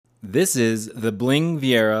This is the Bling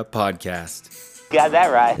Vieira podcast. Got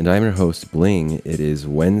that right. And I'm your host, Bling. It is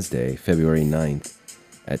Wednesday, February 9th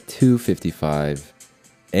at 2:55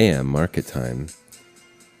 a.m. market time.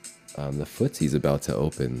 The FTSE's about to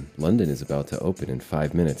open. London is about to open in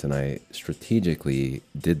 5 minutes, and I strategically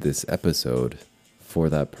did this episode for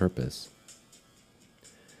that purpose.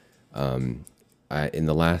 I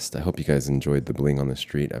hope you guys enjoyed the Bling on the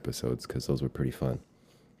Street episodes because those were pretty fun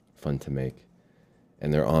to make.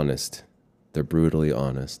 And they're honest. They're brutally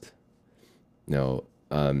honest. Now,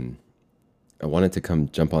 I wanted to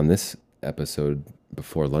jump on this episode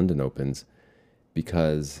before London opens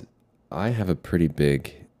because I have a pretty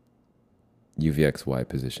big UVXY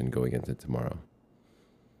position going into tomorrow.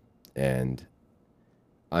 And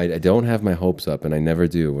I don't have my hopes up, and I never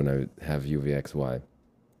do when I have UVXY.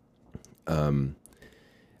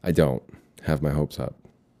 I don't have my hopes up.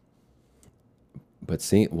 But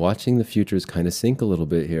watching the futures kind of sink a little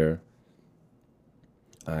bit here,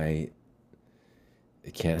 I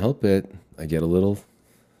can't help it. I get a little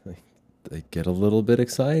bit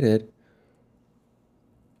excited.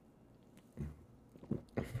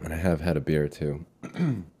 And I have had a beer too.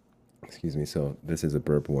 Excuse me, so this is a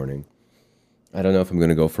burp warning. I don't know if I'm going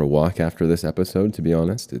to go for a walk after this episode, to be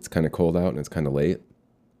honest. It's kind of cold out and it's kind of late.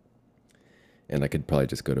 And I could probably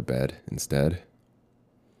just go to bed instead.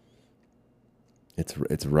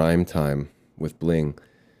 It's rhyme time with Bling.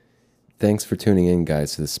 Thanks for tuning in,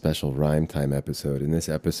 guys, to this special rhyme time episode. In this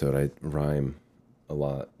episode, I rhyme a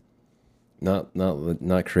lot.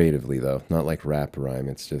 Not creatively though. Not like rap rhyme.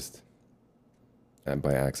 It's just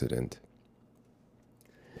by accident.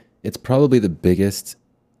 It's probably the biggest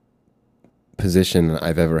position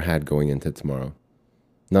I've ever had going into tomorrow.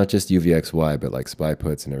 Not just UVXY, but like SPY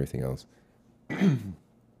puts and everything else.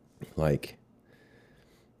 Like,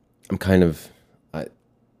 I'm kind of,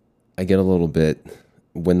 I get a little bit,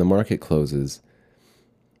 when the market closes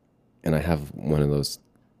and I have one of those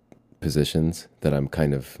positions that I'm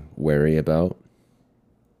kind of wary about,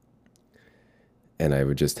 and I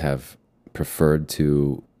would just have preferred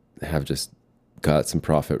to have just got some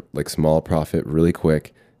profit, like small profit really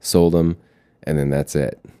quick, sold them, and then that's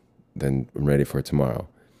it. Then I'm ready for tomorrow.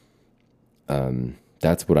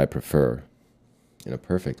 That's what I prefer in a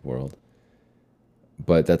perfect world.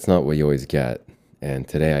 But that's not what you always get. And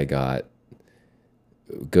today I got,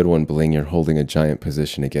 good one, Bling, you're holding a giant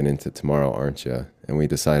position again into tomorrow, aren't you? And we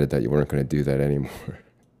decided that you weren't going to do that anymore.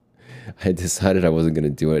 I decided I wasn't going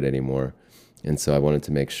to do it anymore. And so I wanted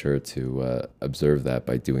to make sure to observe that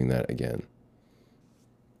by doing that again.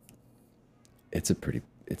 It's a pretty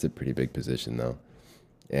big position though.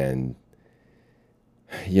 And,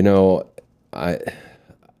 you know, I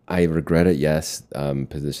regret it, yes.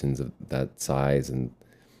 Positions of that size and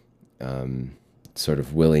sort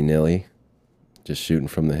of willy-nilly, just shooting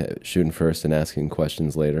first and asking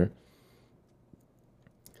questions later.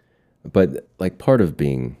 But like part of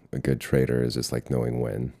being a good trader is just like knowing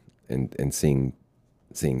when and seeing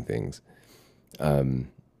things. And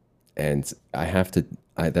that's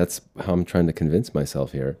how I'm trying to convince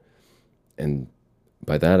myself here. And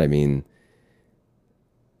by that I mean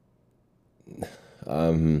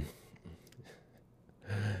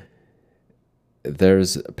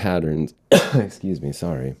there's patterns, excuse me,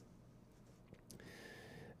 sorry.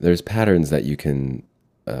 There's patterns that you can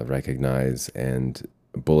recognize, and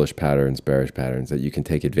bullish patterns, bearish patterns that you can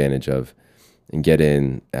take advantage of and get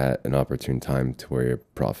in at an opportune time to where you're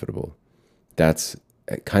profitable. That's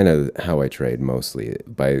kind of how I trade mostly,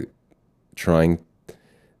 by trying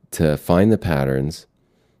to find the patterns,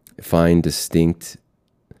 find distinct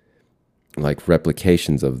like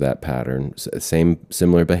replications of that pattern,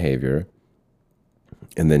 similar behavior,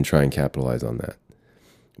 and then try and capitalize on that.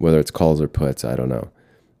 Whether it's calls or puts, I don't know.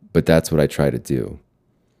 But that's what I try to do.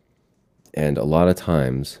 And a lot of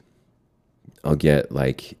times I'll get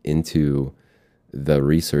like into the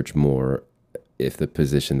research more if the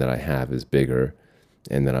position that I have is bigger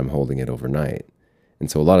and then I'm holding it overnight.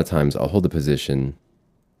 And so a lot of times I'll hold the position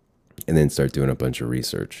and then start doing a bunch of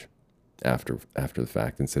research after the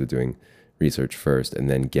fact, instead of doing research first and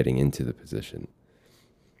then getting into the position.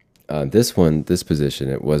 This position,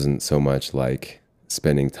 it wasn't so much like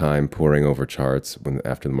spending time poring over charts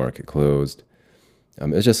after the market closed. It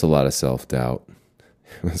was just a lot of self-doubt.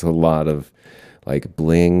 It was a lot of like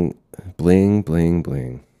bling, bling, bling,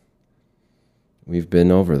 bling. We've been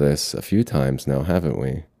over this a few times now, haven't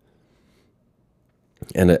we?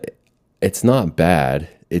 And it's not bad.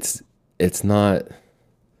 It's not,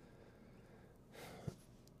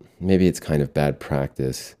 maybe it's kind of bad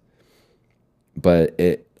practice, but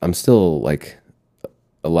I'm still like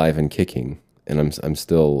alive and kicking, and I'm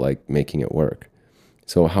still like making it work.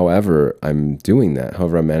 So however I'm doing that,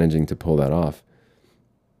 however I'm managing to pull that off,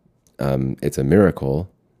 it's a miracle.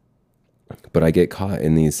 But I get caught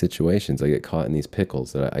in these situations. I get caught in these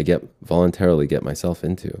pickles that I get voluntarily get myself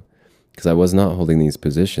into, because I was not holding these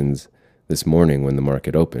positions this morning when the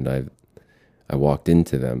market opened. I walked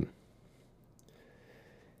into them,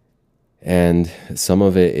 and some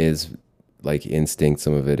of it is like instinct,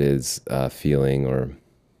 some of it is feeling or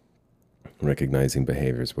recognizing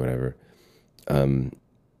behaviors, whatever. And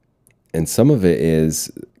some of it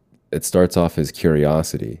starts off as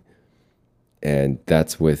curiosity, and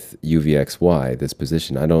that's with UVXY, this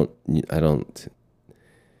position. I don't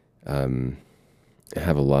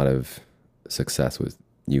have a lot of success with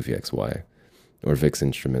UVXY or VIX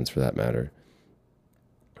instruments for that matter.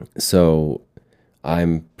 So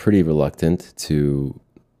I'm pretty reluctant to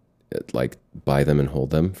like buy them and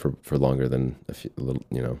hold them for longer than a little,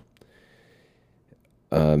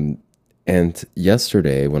 And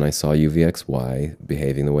yesterday when I saw UVXY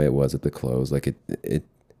behaving the way it was at the close, like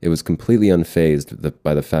it was completely unfazed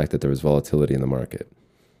by the fact that there was volatility in the market.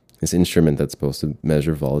 This instrument that's supposed to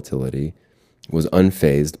measure volatility was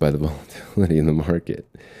unfazed by the volatility in the market.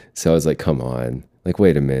 So I was like, come on, like,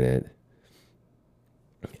 wait a minute.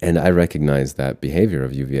 And I recognized that behavior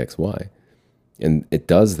of UVXY. And it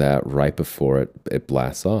does that right before it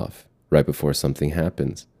blasts off, right before something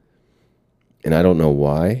happens. And I don't know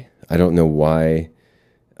why. I don't know why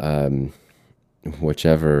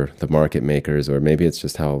whichever the market makers, or maybe it's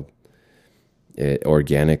just how it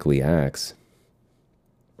organically acts,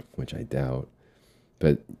 which I doubt.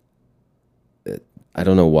 But I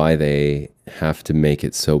don't know why they have to make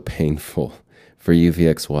it so painful for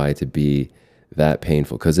UVXY to be that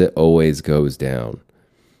painful, because it always goes down.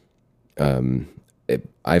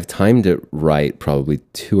 I've timed it right probably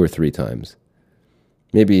 2 or 3 times,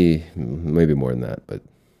 maybe more than that, but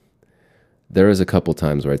there is a couple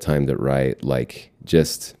times where I timed it right, like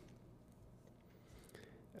just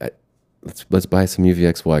let's buy some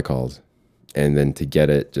UVXY calls, and then to get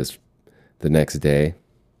it just the next day.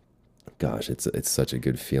 Gosh, it's such a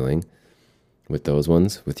good feeling with those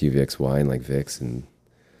ones, with UVXY and like VIX, and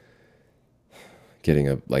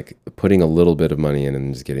getting putting a little bit of money in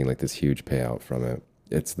and just getting like this huge payout from it.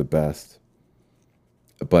 It's the best.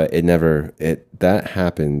 But that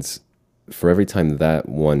happens for every time that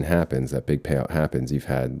one happens, that big payout happens,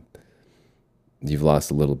 you've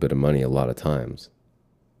lost a little bit of money a lot of times.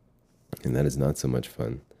 And that is not so much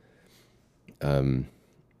fun. And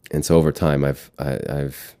so over time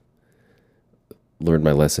I've learned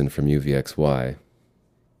my lesson from UVXY,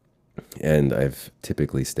 and I've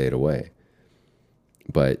typically stayed away.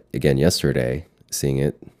 But again, yesterday, seeing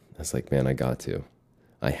it, I was like, man, I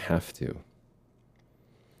have to.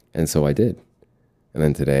 And so I did. And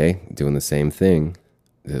then today, doing the same thing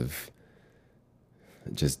of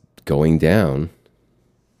just going down.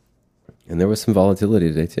 And there was some volatility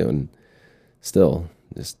today too, and still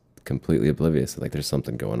just completely oblivious. Like there's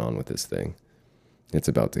something going on with this thing. It's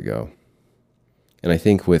about to go. And I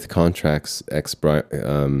think with contracts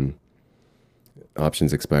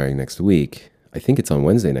options expiring next week, I think it's on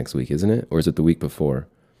Wednesday next week, isn't it? Or is it the week before?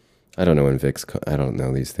 I don't know in VIX. I don't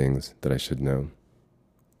know these things that I should know.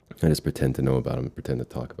 I just pretend to know about them, pretend to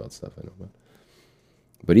talk about stuff I know about.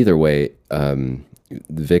 But either way, the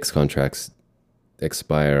VIX contracts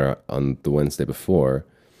expire on the Wednesday before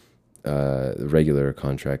the regular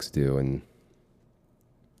contracts do. And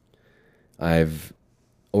I've,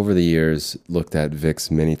 over the years, looked at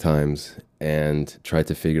VIX many times and tried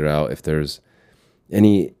to figure out if there's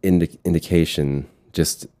any indication,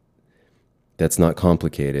 just that's not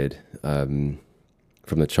complicated, from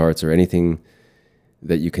the charts or anything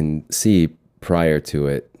that you can see prior to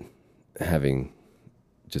it having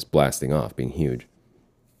just blasting off, being huge.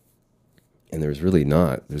 And there's really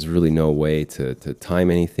no way to time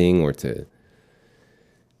anything or to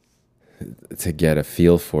get a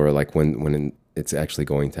feel for like when it's actually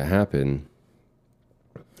going to happen.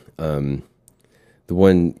 The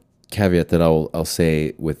one caveat that I'll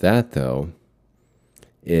say with that though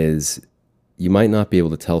is you might not be able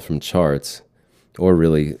to tell from charts or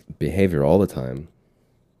really behavior all the time.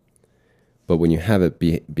 But when you have it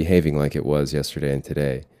behaving like it was yesterday and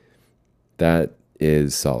today, that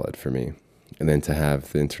is solid for me. And then to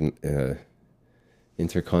have the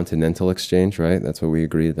intercontinental exchange, right? That's what we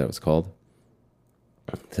agreed that was called.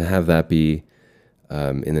 To have that be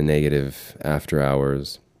in the negative after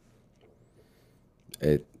hours,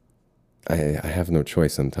 I have no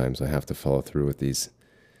choice sometimes. I have to follow through with these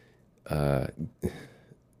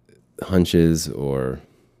hunches or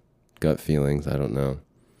gut feelings. I don't know.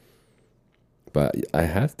 But I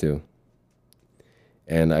have to.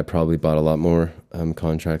 And I probably bought a lot more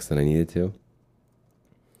contracts than I needed to.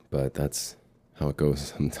 But that's how it goes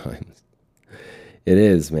sometimes. It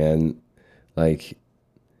is, man. Like,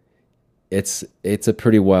 it's a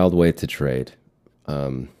pretty wild way to trade,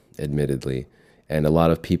 admittedly. And a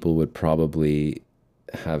lot of people would probably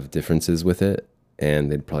have differences with it,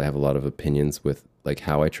 and they'd probably have a lot of opinions with like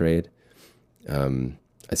how I trade,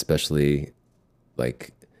 especially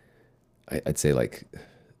like I'd say like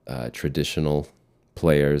traditional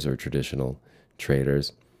players or traditional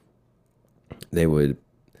traders. They would,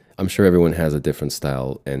 I'm sure everyone has a different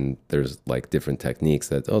style, and there's like different techniques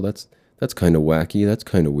that, oh, that's kind of wacky, that's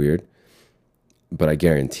kind of weird. But I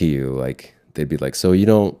guarantee you, like, they'd be like, so you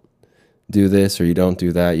don't do this or you don't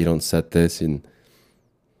do that, you don't set this, and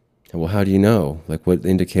well, how do you know? Like, what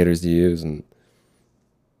indicators do you use? And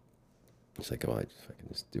it's like, oh, I can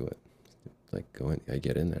just do it. Like, go in, I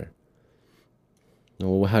get in there.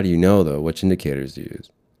 Well, how do you know though? Which indicators do you use?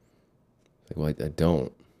 Like, well, I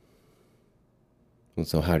don't. Well,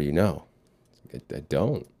 so how do you know? I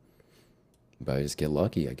don't. But I just get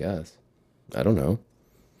lucky, I guess. I don't know.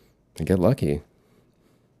 I get lucky.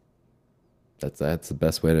 That's the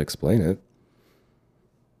best way to explain it.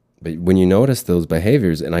 But when you notice those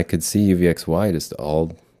behaviors, and I could see UVXY just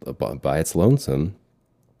all by its lonesome,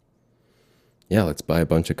 yeah, let's buy a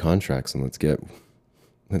bunch of contracts and let's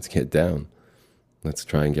get down. Let's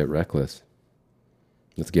try and get reckless.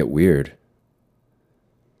 Let's get weird.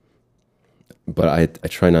 But I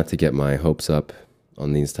try not to get my hopes up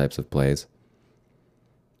on these types of plays.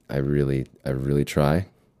 I really try.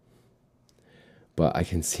 But I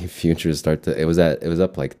can see futures start to, it was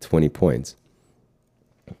up like 20 points.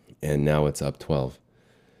 And now it's up 12.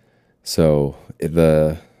 So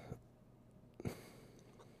the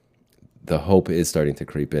hope is starting to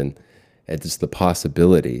creep in. And just the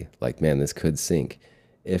possibility, like, man, this could sink.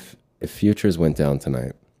 If futures went down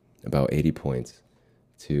tonight about 80 points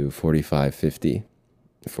to 45.50,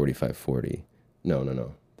 45.40.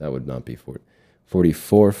 No. That would not be 40.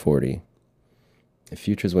 44.40. If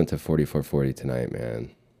futures went to 44.40 tonight,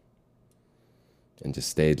 man, and just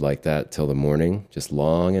stayed like that till the morning, just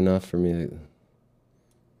long enough for me to,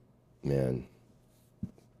 man,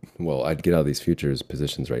 well, I'd get out of these futures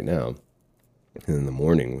positions right now. And in the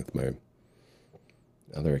morning with my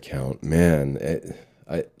other account, man,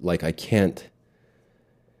 I can't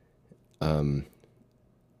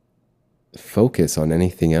focus on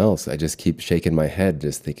anything else. I just keep shaking my head,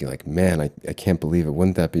 just thinking like, man, I can't believe it.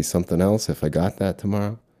 Wouldn't that be something else if I got that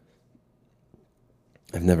tomorrow?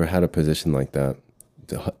 I've never had a position like that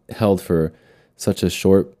held for such a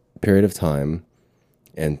short period of time,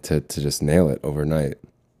 and to just nail it overnight.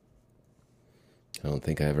 I don't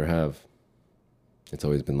think I ever have. It's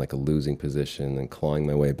always been like a losing position and clawing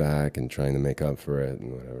my way back and trying to make up for it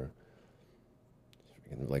and whatever.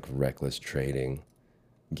 Like reckless trading,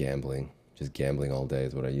 gambling. Just gambling all day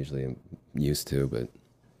is what I usually am used to. But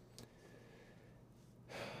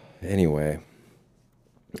anyway,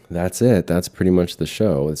 that's it. That's pretty much the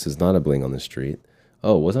show. This is not a bling on the street.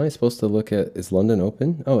 Oh, wasn't I supposed to look at, is London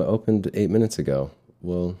open? Oh, it opened 8 minutes ago.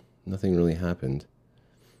 Well, nothing really happened.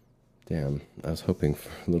 Damn, I was hoping for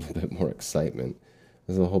a little bit more excitement.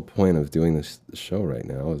 That's the whole point of doing this show right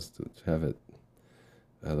now, is to have it,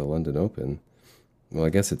 the London Open. Well, I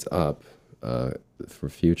guess it's up for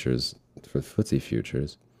futures, for FTSE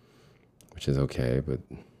futures, which is okay, but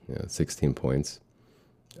 16 points.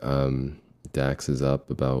 DAX is up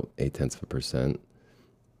about 0.8%.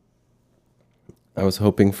 I was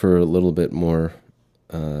hoping for a little bit more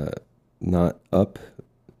not up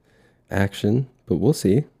action, but we'll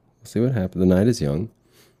see. We'll see what happens. The night is young.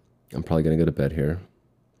 I'm probably going to go to bed here.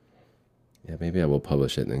 Yeah, maybe I will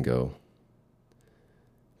publish it and then go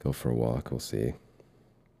for a walk. We'll see.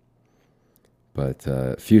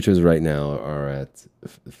 But futures right now are at,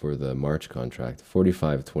 for the March contract,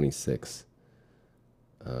 45.26,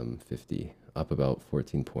 50, up about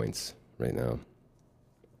 14 points right now.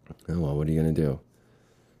 Oh, well, what are you going to do?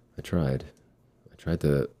 I tried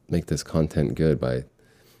to make this content good by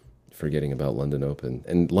forgetting about London Open.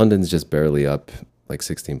 And London's just barely up like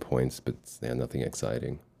 16 points, but nothing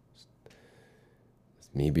exciting. It's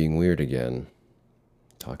me being weird again,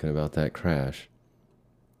 talking about that crash.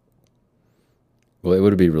 Well, it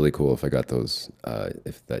would be really cool if I got those,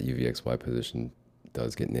 if that UVXY position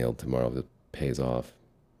does get nailed tomorrow, if it pays off.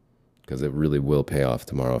 Because it really will pay off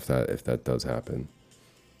tomorrow if that does happen.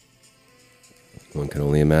 One can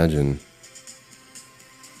only imagine.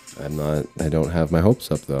 I don't have my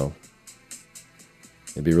hopes up though.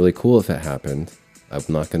 It'd be really cool if it happened. I'm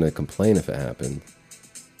not going to complain if it happened.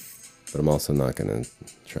 But I'm also not going to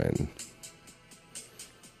try and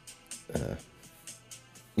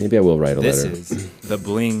Maybe I will write a This letter. is the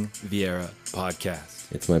Bling Vieira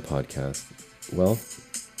podcast. It's my podcast. Well,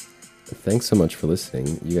 thanks so much for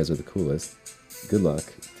listening. You guys are the coolest. Good luck.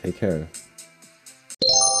 Take care.